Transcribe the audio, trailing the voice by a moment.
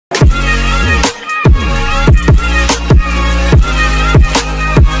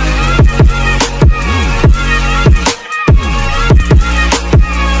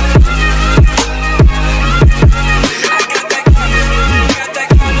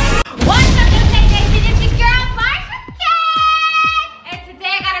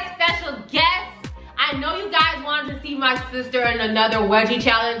another wedgie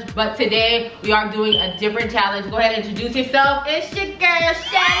challenge, but today we are doing a different challenge. Go ahead and introduce yourself. It's your girl,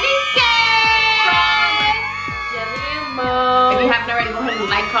 Shelly K. If you haven't already, go ahead and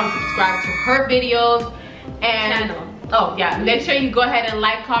like, comment, subscribe to her videos. And Channel. oh yeah, make sure you go ahead and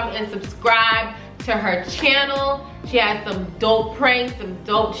like, comment, and subscribe to her channel. She has some dope pranks, some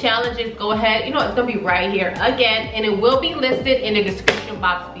dope challenges. Go ahead, you know it's gonna be right here again, and it will be listed in the description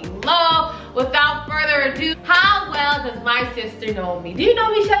box below. Without further ado, how well does my sister know me? Do you know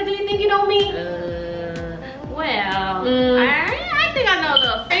me, Shelly? Do you think you know me? I think I know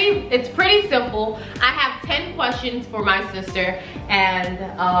those. It's pretty simple. I have 10 questions for my sister, and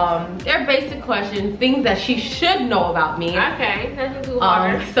they're basic questions, things that she should know about me. Okay, nothing too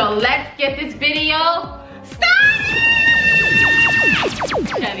hard. So let's get this video started.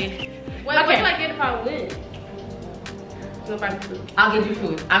 Shelly. Wait, what do I get if I win? I'll get you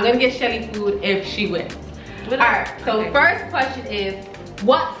food. I'm gonna get Shelly food if she wins. Alright, so first question is,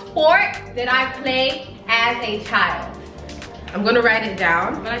 what sport did I play as a child? I'm gonna write it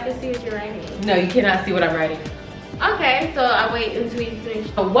down. But I can see what you're writing. No, you cannot see what I'm writing. Okay, so I wait until you finish.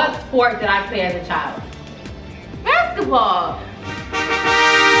 So what sport did I play as a child? Basketball. It's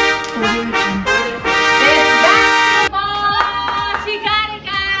basketball! She got it,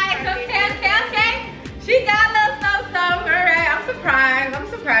 guys. Okay. She got a little something. Alright, I'm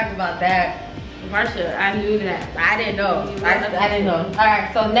surprised about that. Marsha, I knew that. I didn't know. I didn't know.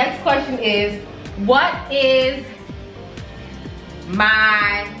 Alright, so next question is, what is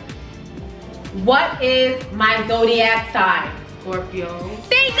my zodiac sign? Scorpio.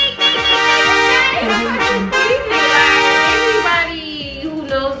 Ding, ding, ding, Anybody who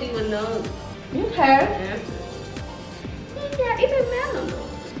knows you would know. Okay. Yeah, even Mel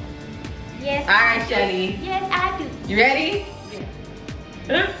knows. Yes. Alright, Shelly. Yes, I do. You ready?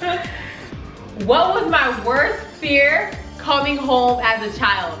 Yeah. What was my worst fear coming home as a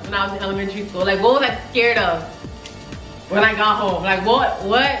child when I was in elementary school? Like, what was I scared of when I got home? Like, what?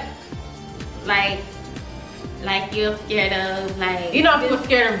 Like you're scared of, like... You know, people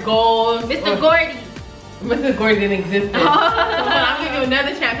scared of ghosts. Mr. Gordy. Mr. Gordy didn't exist then. So I'm giving you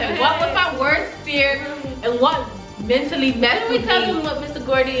another chance. Like, what was my worst fear and what mentally messed with me? Can we tell them what Mr.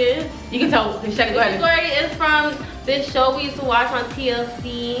 Gordy is? You can tell. Shelly, go ahead. Mr. Gordy is from this show we used to watch on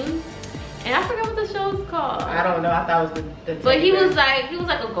TLC. And I forgot what the show was called. I don't know. I thought it was the But he was like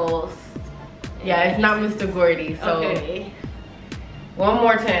a ghost. Yeah, it's not Mr. Gordy. So okay. One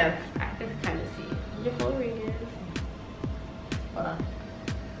more chance. I can kind of see it. Your phone ringing. Hold on.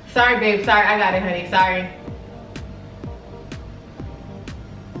 Sorry, babe. Sorry, I got it, honey. Sorry.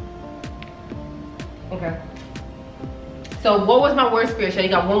 Okay. So what was my worst fear? Shelly,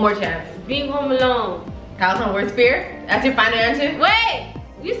 you got one more chance. Being home alone. That was my worst fear? That's your final answer? Wait!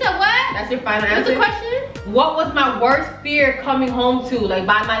 You said what? That's your final answer? What's the question? What was my worst fear coming home to, like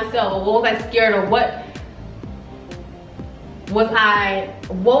by myself? Or what was I scared of? What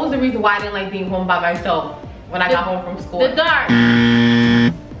was the reason why I didn't like being home by myself when I got home from school? The dark.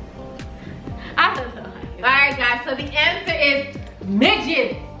 I don't know. Alright guys, so the answer is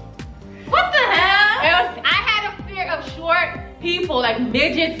midgets. What the hell? I had a fear of short people, like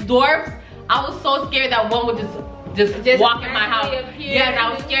midgets, dwarfs. I was so scared that one would just walk in my house. Yes, I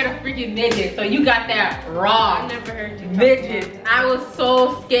was scared of freaking midgets. So you got that wrong. I never heard you. Midgets. I was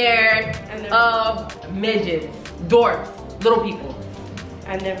so scared of midgets, dwarfs, little people.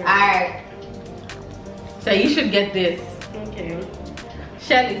 I never. Alright. So you should get this. Okay.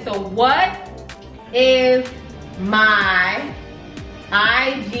 Shelly, so what is my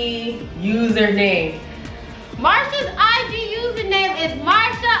IG username? Marsha's IG username is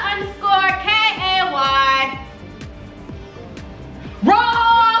Marsha_KAY.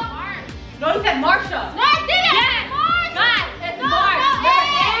 Wrong! Marsh. No, you said Marsha. No, I didn't. Yes. Marsha. Guys, it's Marsh.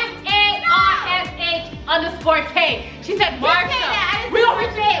 M-A-R-S-H_K. She said Marsha. We're gonna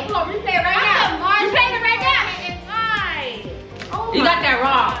replay it. We're gonna replay it right now. We're playing it right now. It's fine. Oh You got that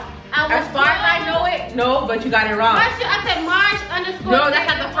wrong. As far as I know it, no, but you got it wrong. Marsha, I said Marsh_. No, that's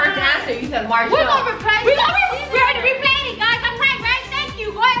not the first answer. You said Marsha. We're gonna replay We're it. already replaying it, guys. I'm right? Thank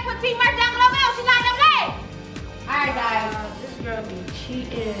you. Go ahead and put Team Marsh down below. She's not gonna play. Alright, guys. This girl be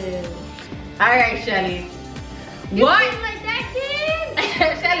cheating. Alright, Shelly. You What? cheating like that, kid?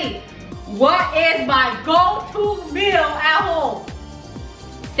 Shelly, what is my go-to meal at home?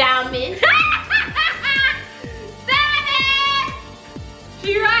 Salmon. Salmon!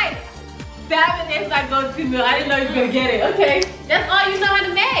 She right. Salmon is my go-to meal. I didn't know you were gonna get it. Okay. That's all you know how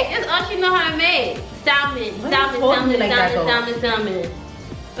to make. That's all she know how to make. Salmon. Why Salmon, you told me salmon, like that, salmon, salmon.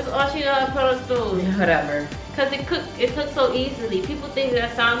 That's all she know how to put on stove. Whatever. Cause it cooks so easily. People think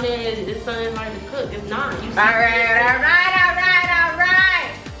that salmon is something hard to cook. It's not. You Alright.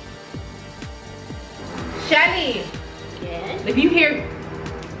 Shelly. Yes. If you hear,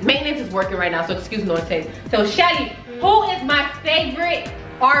 maintenance is working right now, so excuse no taste. So Shelly, who is my favorite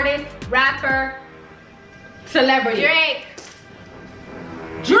artist, rapper, celebrity? Drake.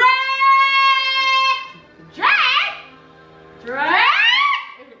 Drake!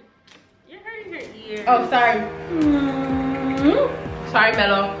 You're hurting her ear. Oh, sorry. Sorry,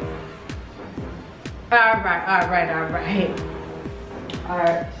 Mello. Alright.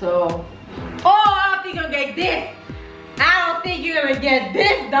 Alright, so. Oh, I don't think you're gonna get this. I don't think you're gonna get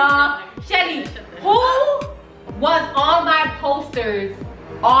this, dog. Shelly, who was on my posters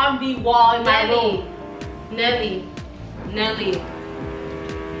on the wall in my room? Nelly.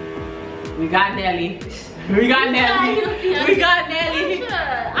 We got Nelly. We got Nelly.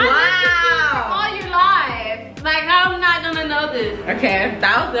 Wow. All your life. Like, how am I not gonna know this? Okay,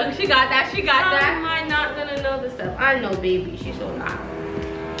 that was good. She got that. How am I not gonna know this stuff? I know, baby. She's so loud.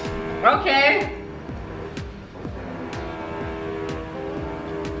 Okay.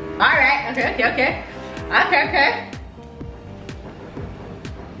 Alright, okay.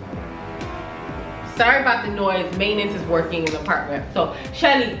 Sorry about the noise. Maintenance is working in the apartment. So,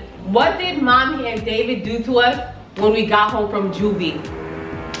 Shelly, what did Mommy and David do to us when we got home from juvie?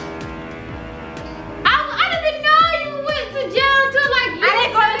 I didn't know you went to jail until like you. I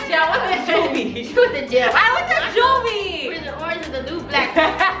didn't go to jail. I went to juvie. You went to jail. I went to juvie. Where's the orange and the new black?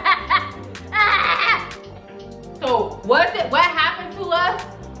 So, what happened to us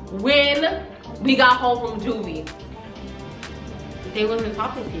when we got home from juvie? They wasn't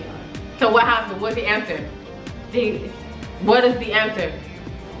talking to y'all. So what happened? What's the answer? What is the answer?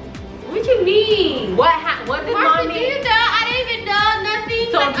 What you mean? What did Marsha, Mommy? do you know? I didn't even know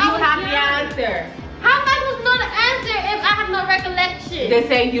nothing. So like, do you have the answer? How am I supposed to know the answer if I have no recollection? They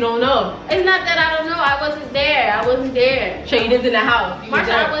say you don't know. It's not that I don't know. I wasn't there. So you lived in the house.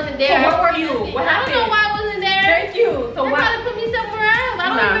 Marsha, I wasn't there. So where were you? What happened? I don't know why I wasn't there. Thank you. So They what? probably put me somewhere else.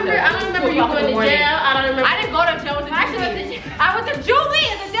 I don't remember you going to jail. I don't remember. I didn't go to jail. I went to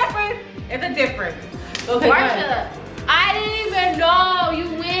juvie. It's a difference. Okay, Marsha, I didn't even know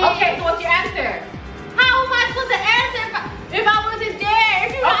you went. Okay, so what's your answer? How am I supposed to answer if I wasn't there?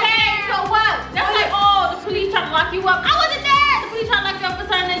 If you're not there? So what? That's like, oh, the police trying to lock you up. I wasn't there. The police trying to lock you up for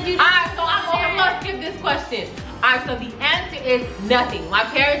something that you. Alright, so I'm gonna skip this question. Alright, so the answer is nothing. My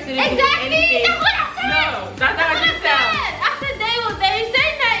parents didn't do anything. That's what I said. No, that's not what you said. I said they didn't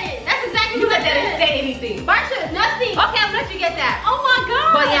say nothing. That's exactly You what I said they didn't said. say anything. Marsha, nothing. Okay, I'll let you get that. Oh my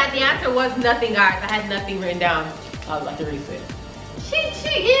god. But yeah, the answer was nothing, guys. I had nothing written down. I was about to read it.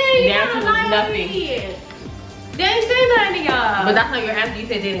 The answer was nothing. They didn't say nothing to y'all. But that's not your answer. You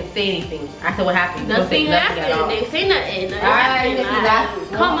said they didn't say anything. I said what happened. Nothing at happened. all. They didn't say nothing.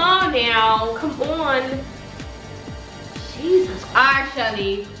 Alright, Come on now. Come on. Jesus. Alright,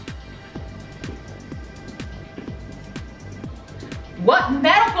 Shelly. What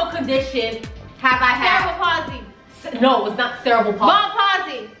medical condition have I had? Cerebral palsy. No, it's not cerebral palsy. Ball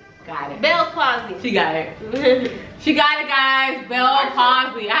palsy. Got it. Bell's palsy. She got it. She got it, guys. Bell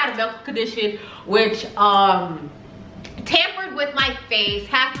palsy. I had a medical condition which tampered with my face.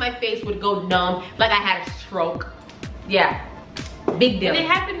 Half my face would go numb, like I had a stroke. Yeah, big deal. And it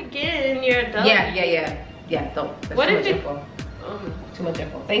happened again in your adult. Yeah. Don't. That's What too if much it? info. Too much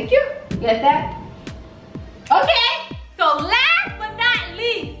info. Thank you. Get that? Okay. So last but not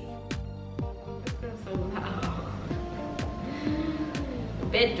least. So loud.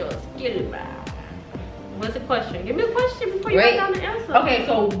 Bedros, what's the question? Give me a question before you write down the answer. Okay,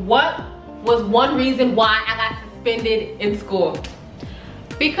 so what was one reason why I got suspended in school?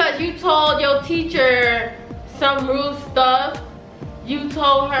 Because you told your teacher some rude stuff. You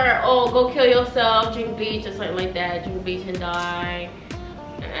told her, oh, go kill yourself, drink bleach or something like that. Drink bleach and die.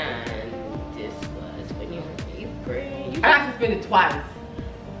 And this was when you were in 8th grade. I got suspended twice.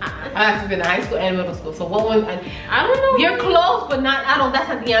 I got suspended in high school and middle school. So what one? I don't know. You're close, but not. I don't. That's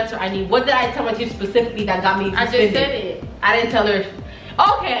not the answer I need. What did I tell my teacher specifically that got me suspended? I just said it. I didn't tell her.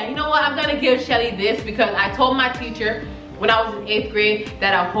 Okay, you know what? I'm gonna give Shelly this because I told my teacher when I was in 8th grade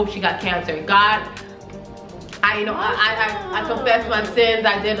that I hope she got cancer. God, I confessed my sins.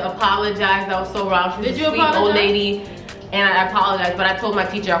 I did apologize. I was so wrong. She was a sweet old lady, and I apologized. But I told my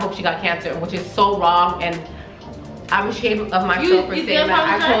teacher I hope she got cancer, which is so wrong, and I'm ashamed of myself for saying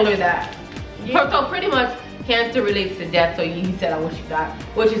that. I told her that. So pretty much, cancer relates to death. So he said I wish you got,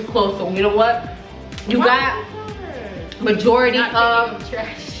 which is close. So you know what? You got majority of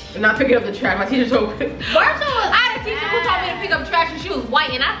trash. Not picking up the trash. My teacher told me. I had a teacher who told me to pick up trash and she was white,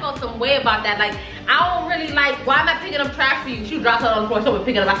 and I felt some way about that. Like, I don't really like, why am I picking up trash for you? She dropped it on the floor and told me to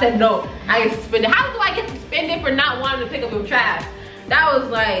pick it up. I said no, I get suspended. How do I get suspended for not wanting to pick up your trash? That was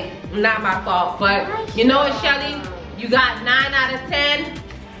like not my fault, but you know what, Shelly? You got 9 out of 10.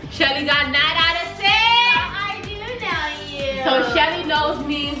 Shelly got 9 out of 10. I do know you. So Shelly knows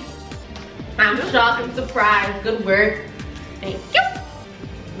me. I'm shocked and surprised. Good work. Thank you.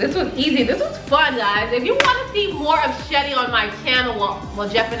 This was easy. This was fun, guys. If you want to see more of Shelly on my channel, well,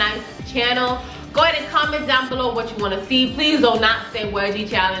 Jeff and I's channel, go ahead and comment down below what you want to see. Please do not say wedgie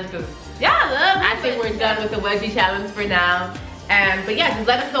challenge, because I think we're done with the wedgie challenge for now. But yeah, just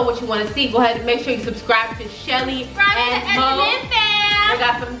let us know what you want to see. Go ahead and make sure you subscribe to Shelly and Mo. They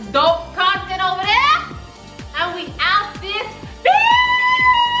got some dope content over there. And we out this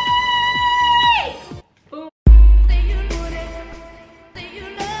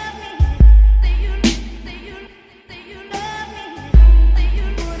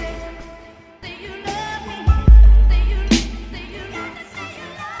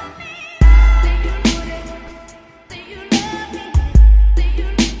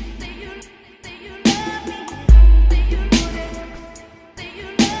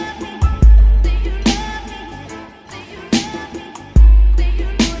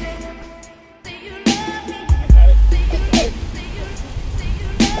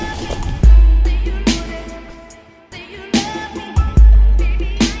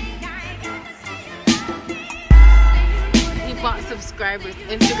subscribers,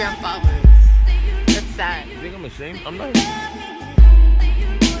 Instagram followers. That's sad. You think I'm ashamed? I'm not.